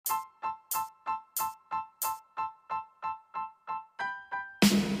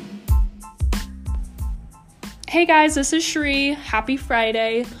Hey guys, this is Sheree. Happy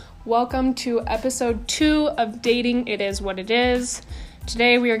Friday. Welcome to episode 2 of Dating It Is What It Is.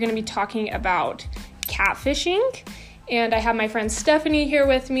 Today we are going to be talking about catfishing, and I have my friend Stephanie here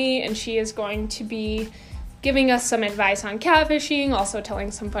with me, and she is going to be giving us some advice on catfishing, also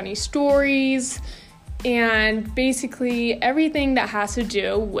telling some funny stories, and basically everything that has to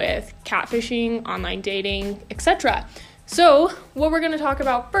do with catfishing, online dating, etc. So what we're going to talk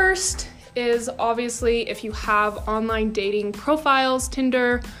about first is obviously if you have online dating profiles,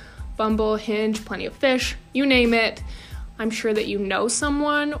 Tinder, Bumble, Hinge, Plenty of Fish, you name it, I'm sure that you know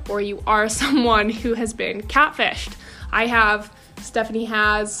someone or you are someone who has been catfished. I have, Stephanie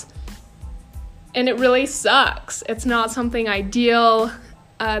has, and it really sucks. It's not something ideal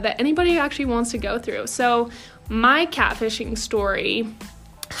that anybody actually wants to go through. So my catfishing story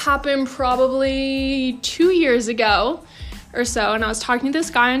happened probably 2 years ago or so, and I was talking to this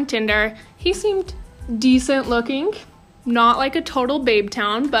guy on Tinder. He seemed decent looking, not like a total babe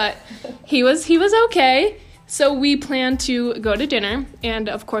town, but he was okay. So we planned to go to dinner, and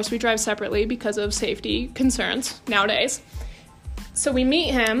of course we drive separately because of safety concerns nowadays. So we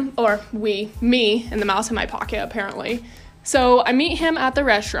meet him, me and the mouse in my pocket apparently. So I meet him at the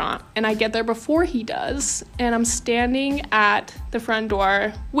restaurant, and I get there before he does, and I'm standing at the front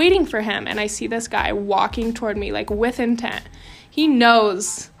door waiting for him, and I see this guy walking toward me, like with intent. He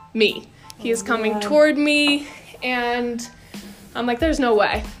knows me. He is coming toward me, and I'm like, there's no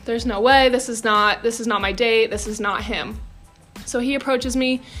way. This is not my date. This is not him. So he approaches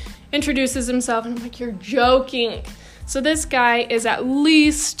me, introduces himself, and I'm like, you're joking. So this guy is at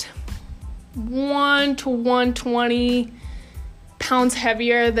least 1 to 120 pounds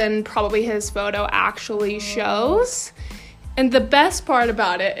heavier than probably his photo actually shows. And the best part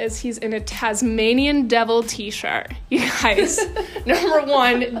about it is he's in a Tasmanian Devil t-shirt. You guys, number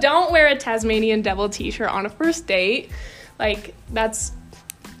one, don't wear a Tasmanian Devil t-shirt on a first date. Like, that's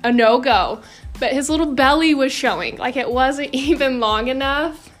a no-go. But his little belly was showing. Like, it wasn't even long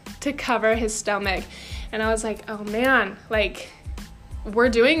enough to cover his stomach. And I was like, oh man, like, we're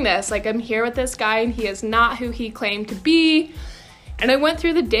doing this. Like, I'm here with this guy, and he is not who he claimed to be. And I went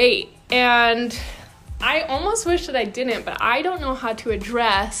through the date, and I almost wish that I didn't, but I don't know how to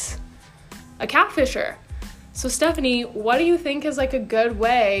address a catfisher. So Stephanie, what do you think is like a good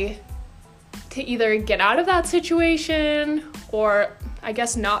way to either get out of that situation or I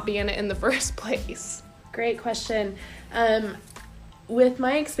guess not be in it in the first place? Great question. With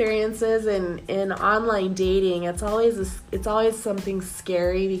my experiences in online dating, it's always something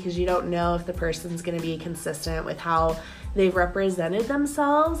scary because you don't know if the person's going to be consistent with how they've represented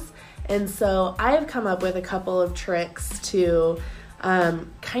themselves. And so I have come up with a couple of tricks to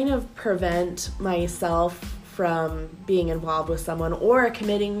kind of prevent myself from being involved with someone or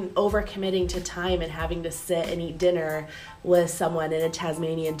overcommitting to time and having to sit and eat dinner with someone in a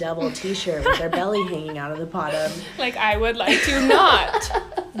Tasmanian Devil t-shirt with their belly hanging out of the bottom. Like, I would like to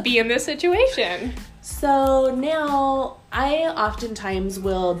not be in this situation. So now I oftentimes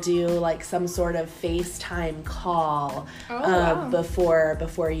will do like some sort of FaceTime call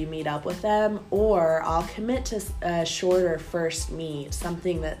before you meet up with them, or I'll commit to a shorter first meet,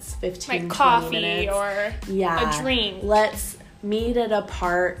 something that's 15, like 20 coffee minutes. Or a drink. Let's meet at a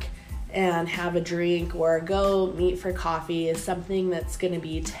park and have a drink, or go meet for coffee, is something that's going to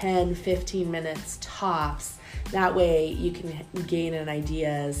be 10, 15 minutes tops. That way you can gain an idea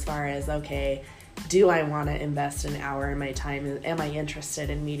as far as, okay, do I want to invest an hour in my time? Am I interested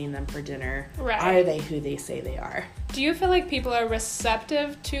in meeting them for dinner? Right. Are they who they say they are? Do you feel like people are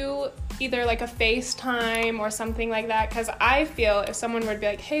receptive to either like a FaceTime or something like that? Because I feel if someone were to be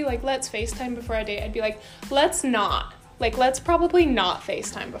like, hey, like, let's FaceTime before our date, I'd be like, let's not. Like, let's probably not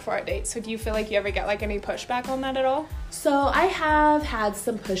FaceTime before our date. So do you feel like you ever get like any pushback on that at all? So I have had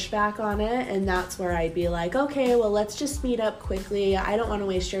some pushback on it, and that's where I'd be like, okay, well, let's just meet up quickly. I don't want to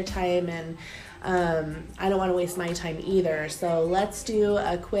waste your time, and I don't want to waste my time either. So let's do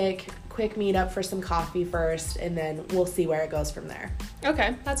a quick meet up for some coffee first, and then we'll see where it goes from there.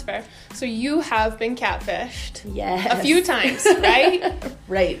 Okay, that's fair. So you have been catfished. Yes. A few times, right?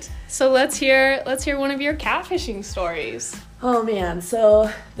 Right. So let's hear one of your catfishing stories. Oh man,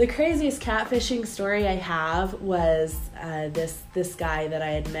 so the craziest catfishing story I have was this guy that I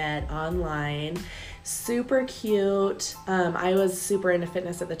had met online. Super cute. I was super into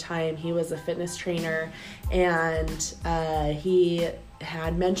fitness at the time. He was a fitness trainer, and he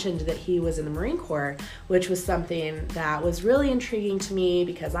had mentioned that he was in the Marine Corps, which was something that was really intriguing to me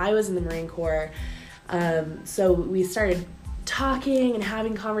because I was in the Marine Corps. So we started talking and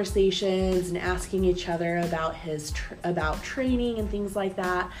having conversations and asking each other about about training and things like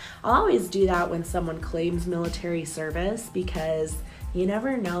that. I'll always do that when someone claims military service, because you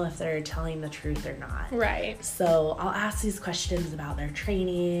never know if they're telling the truth or not. Right. So I'll ask these questions about their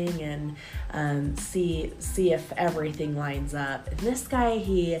training and see if everything lines up. And this guy,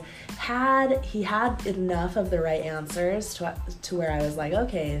 he had enough of the right answers to where I was like,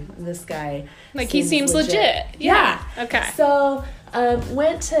 okay, this guy he seems legit. Yeah. Okay. So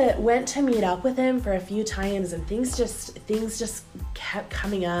went to meet up with him for a few times, and things just kept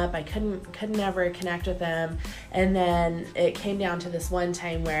coming up. I couldn't ever connect with him, and then it came down to this one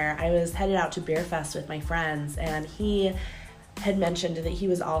time where I was headed out to Beer Fest with my friends, and he had mentioned that he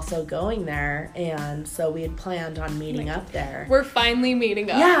was also going there, and so we had planned on meeting up there. We're finally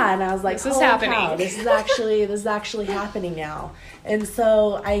meeting up. Yeah, and I was like, this is happening. Cow, this is actually happening now. And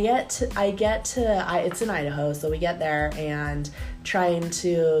so I get to it's in Idaho, so we get there and trying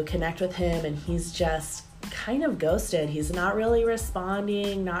to connect with him, and he's just kind of ghosted. He's not really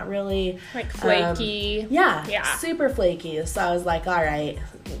responding, not really flaky. Yeah, super flaky. So I was like, all right,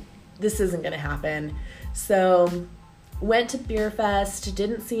 this isn't gonna happen. So went to Beer Fest,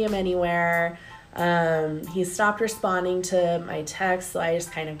 didn't see him anywhere. He stopped responding to my texts, so I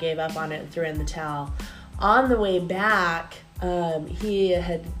just kind of gave up on it and threw in the towel. On the way back, he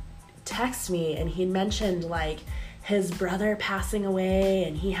had texted me, and he'd mentioned his brother passing away,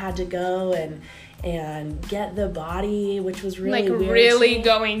 and he had to go and get the body, which was really weird. Really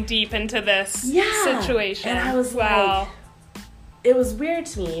going deep into this situation. And I was wow. It was weird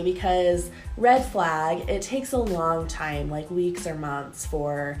to me because red flag, it takes a long time, weeks or months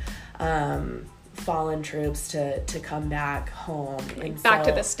for fallen troops to come back home. Back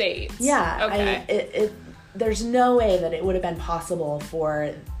to the States. Yeah. Okay. There's no way that it would have been possible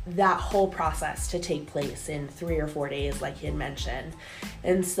for that whole process to take place in 3 or 4 days, like he had mentioned.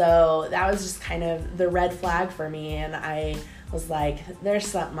 And so that was just kind of the red flag for me, and I was like, there's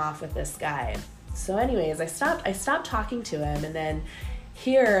something off with this guy. So anyways, I stopped talking to him, and then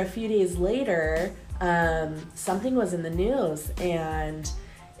here a few days later, something was in the news, and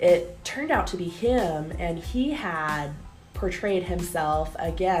it turned out to be him, and he had portrayed himself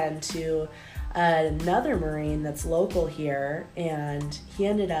again to another Marine that's local here, and he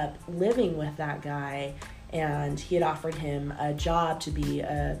ended up living with that guy, and he had offered him a job to be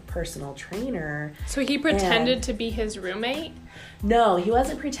a personal trainer. So he pretended to be his roommate? No, he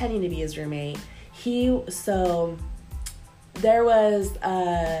wasn't pretending to be his roommate. So there was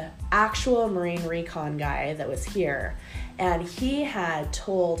a actual Marine recon guy that was here, and he had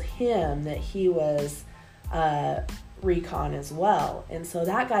told him that he was recon as well. And so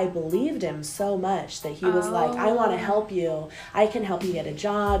that guy believed him so much that he was like, I want to help you. I can help you get a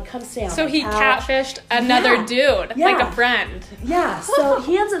job. Come stay on my couch. So he catfished another dude, like a friend. Yeah. So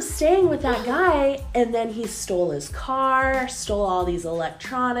he ends up staying with that guy, and then he stole his car, stole all these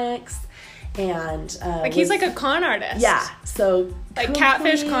electronics, and he's like a con artist. Yeah. So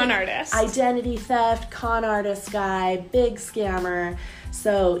catfish con artist. Identity theft, con artist guy, big scammer.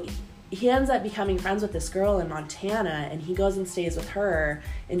 So he ends up becoming friends with this girl in Montana, and he goes and stays with her,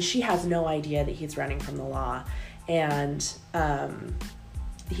 and she has no idea that he's running from the law. And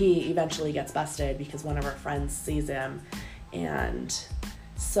he eventually gets busted because one of her friends sees him, and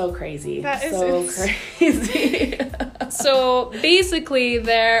so crazy. That is so crazy. So basically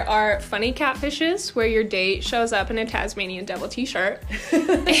there are funny catfishes where your date shows up in a Tasmanian devil t-shirt.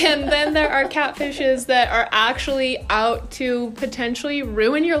 And then there are catfishes that are actually out to potentially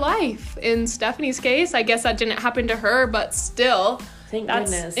ruin your life. In Stephanie's case, I guess that didn't happen to her, but still,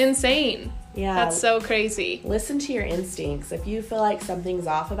 that's insane. Yeah. That's so crazy. Listen to your instincts. If you feel like something's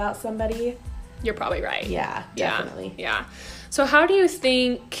off about somebody, you're probably right. Yeah, definitely. Yeah. So how do you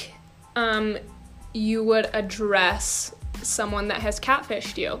think you would address someone that has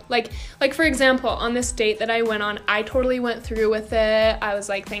catfished you? Like for example, on this date that I went on, I totally went through with it. I was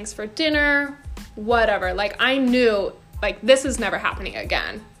like, thanks for dinner, whatever. I knew, this is never happening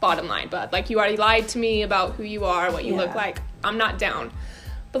again, bottom line. But, you already lied to me about who you are, what you look like. I'm not down.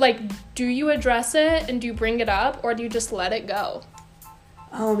 But, do you address it and do you bring it up, or do you just let it go?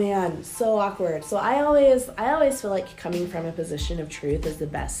 Oh man, so awkward. So I always feel like coming from a position of truth is the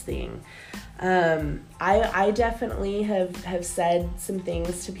best thing. I definitely have said some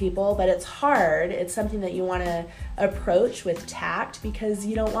things to people, but it's hard. It's something that you want to approach with tact because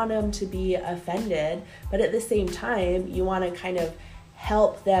you don't want them to be offended, but at the same time, you want to kind of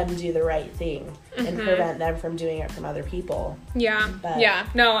help them do the right thing and prevent them from doing it from other people. Yeah.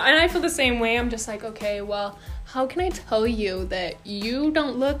 No, and I feel the same way. I'm just like, okay, well, how can I tell you that you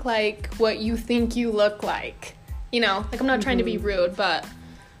don't look like what you think you look like? You know, like, I'm not trying to be rude, but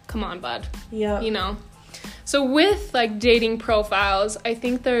come on, bud. Yeah. You know? So with, like, dating profiles, I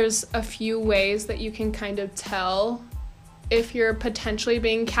think there's a few ways that you can kind of tell if you're potentially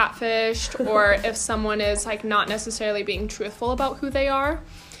being catfished or if someone is, like, not necessarily being truthful about who they are.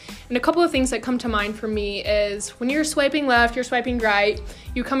 And a couple of things that come to mind for me is when you're swiping left, you're swiping right,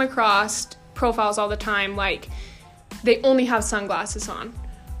 you come across profiles all the time, like, they only have sunglasses on,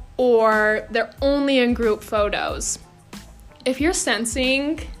 or they're only in group photos. If you're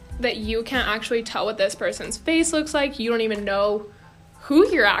sensing that you can't actually tell what this person's face looks like, you don't even know who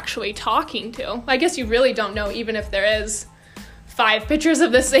you're actually talking to. I guess you really don't know, even if there is 5 pictures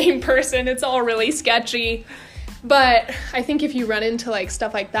of the same person. It's all really sketchy. But I think if you run into, like,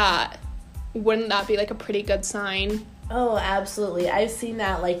 stuff like that, wouldn't that be, like, a pretty good sign? Oh, absolutely. I've seen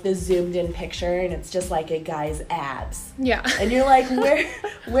that, like, the zoomed in picture, and it's just like a guy's abs. Yeah. And you're like,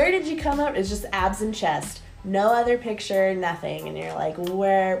 where did you come up? It's just abs and chest. No other picture, nothing. And you're like,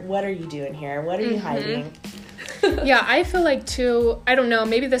 what are you doing here? What are you hiding? Yeah, I feel like, too, I don't know,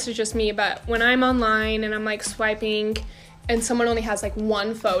 maybe this is just me, but when I'm online and I'm, like, swiping and someone only has, like,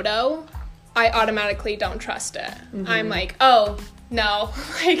 one photo, I automatically don't trust it. I'm like, oh, no.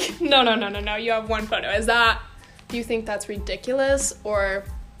 Like, no, you have one photo. Do you think that's ridiculous, or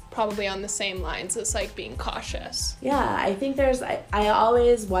probably on the same lines as, like, being cautious? Yeah, I think I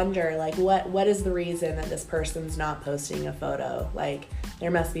always wonder, like, what is the reason that this person's not posting a photo? Like,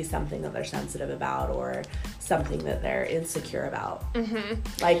 there must be something that they're sensitive about or something that they're insecure about.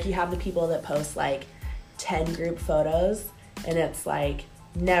 Like, you have the people that post, like, 10 group photos, and it's, like,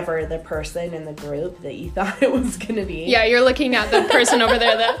 never the person in the group that you thought it was going to be. Yeah, you're looking at the person over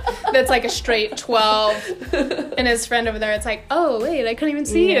there that's like a straight 12, and his friend over there, it's like, oh, wait, I couldn't even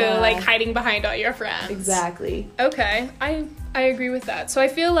see you, like, hiding behind all your friends. Exactly. Okay, I agree with that. So I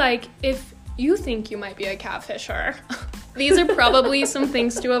feel like if you think you might be a catfisher, these are probably some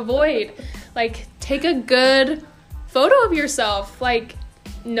things to avoid. Like, take a good photo of yourself, like,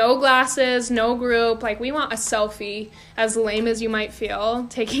 no glasses, no group. Like, we want a selfie, as lame as you might feel,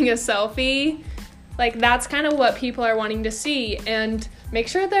 taking a selfie. Like, that's kind of what people are wanting to see. And make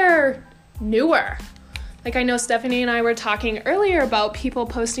sure they're newer. Like, I know Stephanie and I were talking earlier about people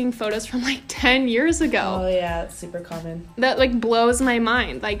posting photos from, like, 10 years ago. Oh, yeah, it's super common. That, like, blows my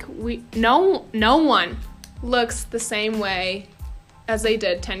mind. Like, no one looks the same way as they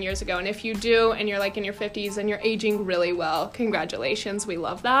did 10 years ago. And if you do, and you're, like, in your 50s and you're aging really well, congratulations, we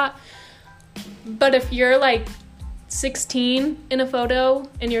love that. But if you're, like, 16 in a photo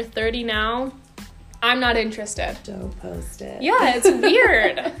and you're 30 now, I'm not interested. Don't post it. Yeah, it's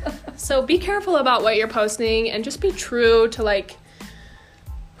weird. So be careful about what you're posting and just be true to, like,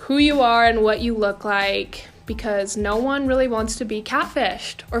 who you are and what you look like, because no one really wants to be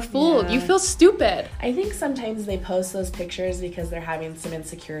catfished or fooled. Yeah. You feel stupid. I think sometimes they post those pictures because they're having some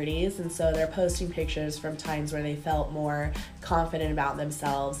insecurities, and so they're posting pictures from times where they felt more confident about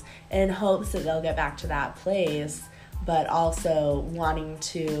themselves in hopes that they'll get back to that place, but also wanting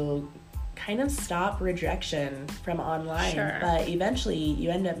to kind of stop rejection from online. Sure. But eventually you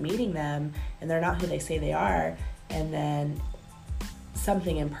end up meeting them and they're not who they say they are, and then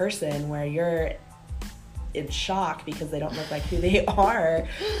something in person where you're in shock because they don't look like who they are.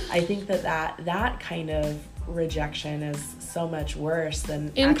 I think that kind of rejection is so much worse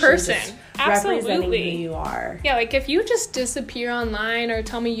than in person. Representing who you are. Yeah, like, if you just disappear online or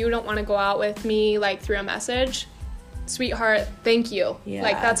tell me you don't want to go out with me, like, through a message, sweetheart, thank you. Yeah.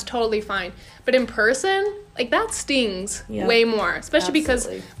 Like, that's totally fine. But in person, like, that stings way more, especially because,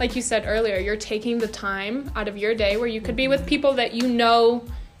 like you said earlier, you're taking the time out of your day where you could be with people that you know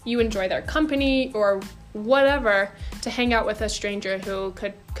you enjoy their company or whatever, to hang out with a stranger who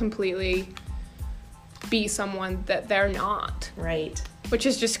could completely be someone that they're not. Right. Which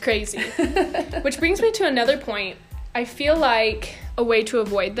is just crazy. Which brings me to another point. I feel like a way to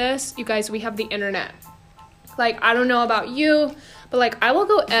avoid this, you guys, we have the internet. Like, I don't know about you, but, like, I will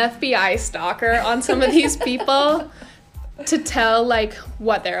go FBI stalker on some of these people to tell, like,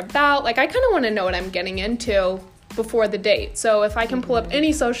 what they're about. Like, I kind of want to know what I'm getting into before the date. So if I can pull up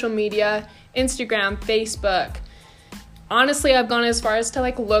any social media, Instagram, Facebook, honestly, I've gone as far as to,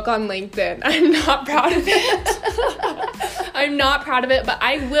 like, look on LinkedIn. I'm not proud of it. I'm not proud of it, but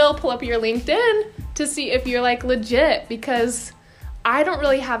I will pull up your LinkedIn to see if you're, like, legit, because I don't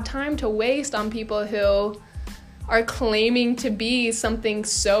really have time to waste on people who are claiming to be something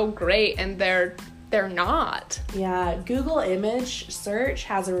so great and they're not. Yeah, Google image search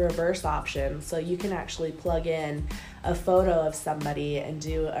has a reverse option, so you can actually plug in a photo of somebody and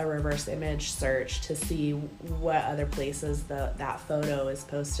do a reverse image search to see what other places that photo is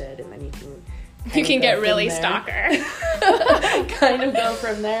posted, and then you can You can get really there. stalker. Kind of go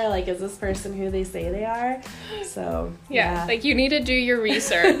from there, like, is this person who they say they are? So, yeah. Like, you need to do your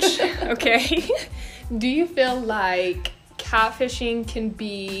research, okay? Do you feel like catfishing can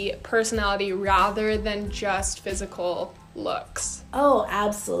be personality rather than just physical looks? Oh,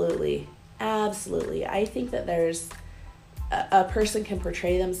 absolutely. Absolutely. I think that there's a person can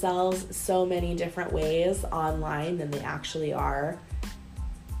portray themselves so many different ways online than they actually are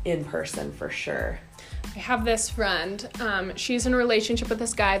in person, for sure. I have this friend. She's in a relationship with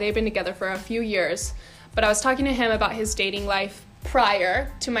this guy. They've been together for a few years. But I was talking to him about his dating life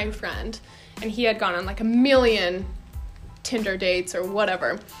prior to my friend. And he had gone on like a million Tinder dates or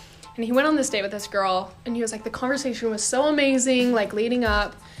whatever. And he went on this date with this girl. And he was like, the conversation was so amazing, like leading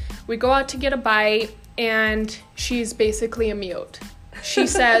up. We go out to get a bite. And she's basically a mute. She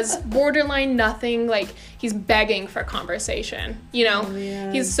says borderline nothing, like he's begging for conversation, you know? Oh,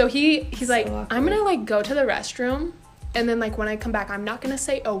 yeah. He's so like, awkward. I'm gonna like go to the restroom, and then like when I come back, I'm not gonna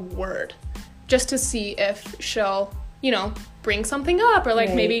say a word, just to see if she'll, you know, bring something up or like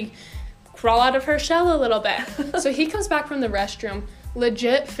Right. maybe crawl out of her shell a little bit. So he comes back from the restroom,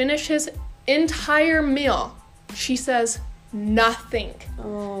 legit finish his entire meal. She says nothing.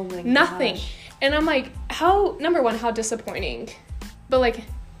 Oh my Nothing. gosh. And I'm like, number one, how disappointing. But like,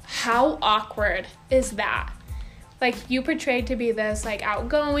 how awkward is that? Like, you portrayed to be this like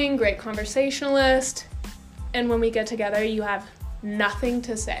outgoing, great conversationalist, and when we get together, you have nothing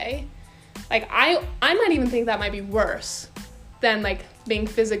to say. Like, I might even think that might be worse than like being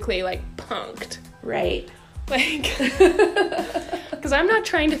physically like punked. Right. Like, because I'm not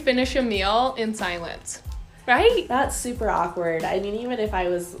trying to finish a meal in silence. Right? That's super awkward. I mean, even if I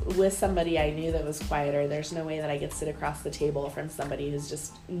was with somebody I knew that was quieter, there's no way that I could sit across the table from somebody who's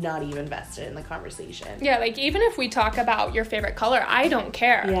just not even vested in the conversation. Yeah, like even if we talk about your favorite color, I don't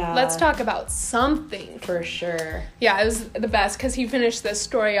care. Yeah. Let's talk about something. For sure. Yeah, it was the best because he finished this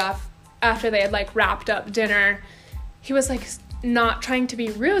story off after they had like wrapped up dinner. He was like not trying to be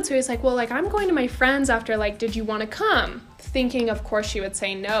rude, so he was like, well, like I'm going to my friends after, like, did you want to come? Thinking, of course, she would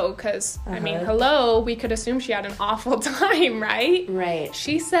say no because, I mean, hello, we could assume she had an awful time, right? Right.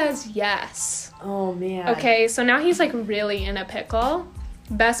 She says yes. Oh, man. Okay, so now he's, like, really in a pickle.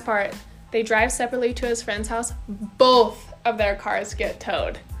 Best part, they drive separately to his friend's house. Both of their cars get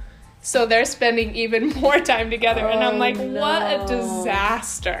towed. So they're spending even more time together. And I'm like, no. what a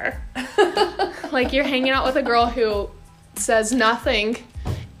disaster. Like, you're hanging out with a girl who says nothing,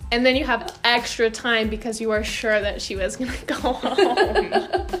 and then you have extra time because you are sure that she was going to go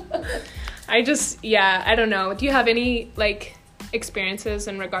home. I don't know. Do you have any, like, experiences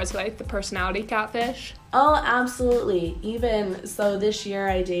in regards to, like, the personality catfish? Oh, absolutely. Even, so this year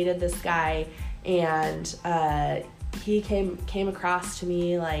I dated this guy, and he came across to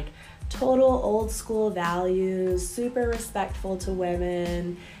me, like, total old school values, super respectful to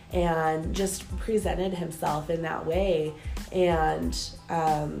women, and just presented himself in that way. And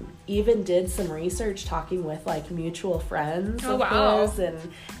even did some research talking with like mutual friends of his,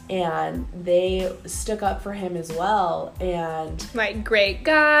 and they stuck up for him as well. And like, great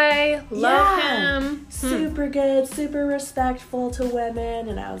guy, love him, super good, super respectful to women.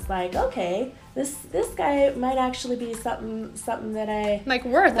 And I was like, okay, this guy might actually be something that I like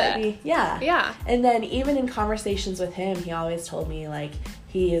worth might it. Be, yeah. Yeah. And then even in conversations with him, he always told me like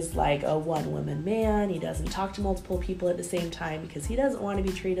he is like a one-woman man. He doesn't talk to multiple people at the same time because he doesn't want to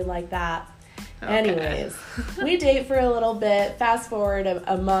be treated like that. Okay. Anyways, we date for a little bit. Fast forward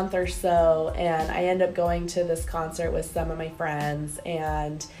a month or so, and I end up going to this concert with some of my friends.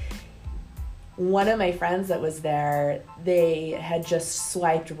 And one of my friends that was there, they had just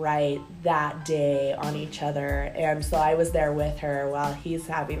swiped right that day on each other. And so I was there with her while he's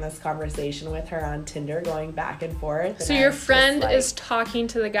having this conversation with her on Tinder, going back and forth. So your friend is talking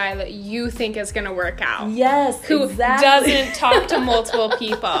to the guy that you think is going to work out. Yes, who exactly. doesn't talk to multiple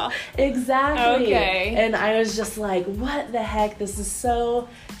people. Exactly. Okay. And I was just like, what the heck? This is so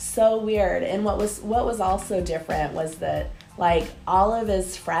weird. And what was also different was that like all of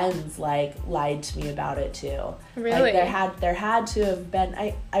his friends like lied to me about it too. Really? Like there had to have been,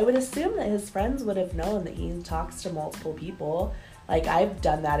 I would assume that his friends would have known that he talks to multiple people. Like I've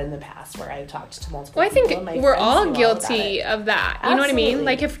done that in the past where I've talked to multiple people. Well, I think we're all guilty of that. You know what I mean?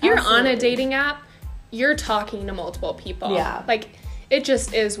 Like if you're on a dating app, you're talking to multiple people. Yeah. Like it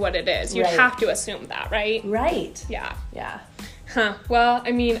just is what it is. You have to assume that, right? Right. Yeah. Yeah. Huh. Well,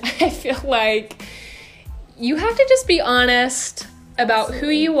 I mean, I feel like you have to just be honest about who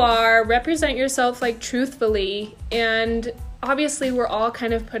you are, represent yourself like truthfully, and obviously we're all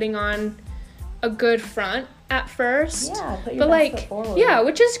kind of putting on a good front at first. Yeah, put your best foot forward. Yeah,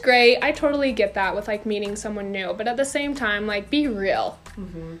 which is great. I totally get that with, like, meeting someone new. But at the same time, like, be real.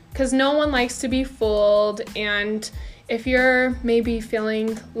 Because no one likes to be fooled. And if you're maybe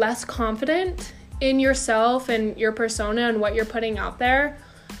feeling less confident in yourself and your persona and what you're putting out there,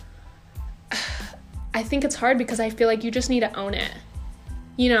 I think it's hard because I feel like you just need to own it.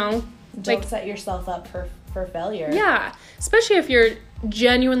 You know? Don't set yourself up for failure. Yeah, especially if you're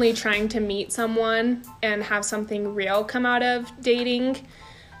genuinely trying to meet someone and have something real come out of dating.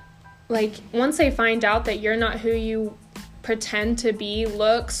 Like, once they find out that you're not who you pretend to be,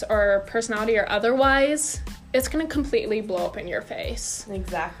 looks or personality or otherwise, it's going to completely blow up in your face.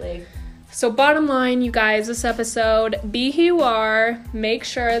 Exactly. So bottom line, you guys, this episode, be who you are. Make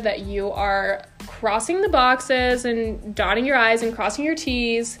sure that you are crossing the boxes and dotting your I's and crossing your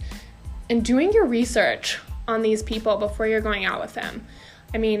T's and doing your research on these people before you're going out with them.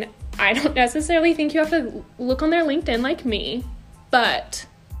 I mean, I don't necessarily think you have to look on their LinkedIn like me, but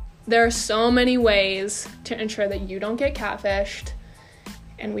there are so many ways to ensure that you don't get catfished,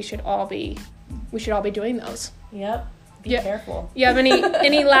 and we should all be doing those. Yep. Be careful. You have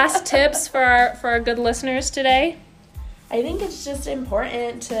any last tips for our good listeners today? I think it's just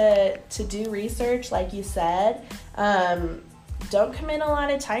important to do research, like you said. Don't commit a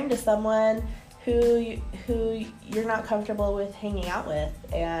lot of time to someone who you're not comfortable with hanging out with.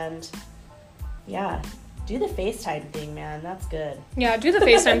 And yeah, do the FaceTime thing, man. That's good. Yeah, do the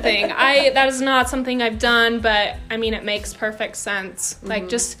FaceTime thing. That is not something I've done, but I mean, it makes perfect sense. Like,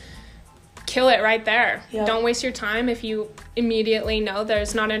 just kill it right there. Yep. Don't waste your time if you immediately know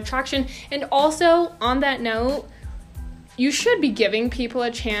there's not an attraction. And also, on that note, you should be giving people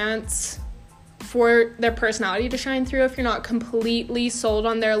a chance for their personality to shine through. If you're not completely sold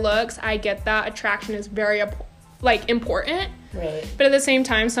on their looks, I get that. Attraction is very, important. Right. But at the same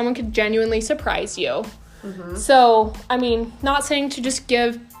time, someone could genuinely surprise you. So, I mean, not saying to just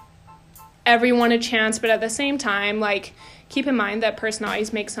give everyone a chance, but at the same time, like, keep in mind that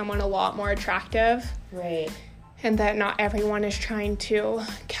personalities make someone a lot more attractive. Right. And that not everyone is trying to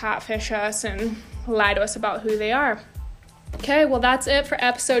catfish us and lie to us about who they are. Okay, well, that's it for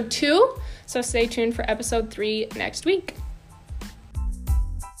episode 2. So stay tuned for episode 3 next week.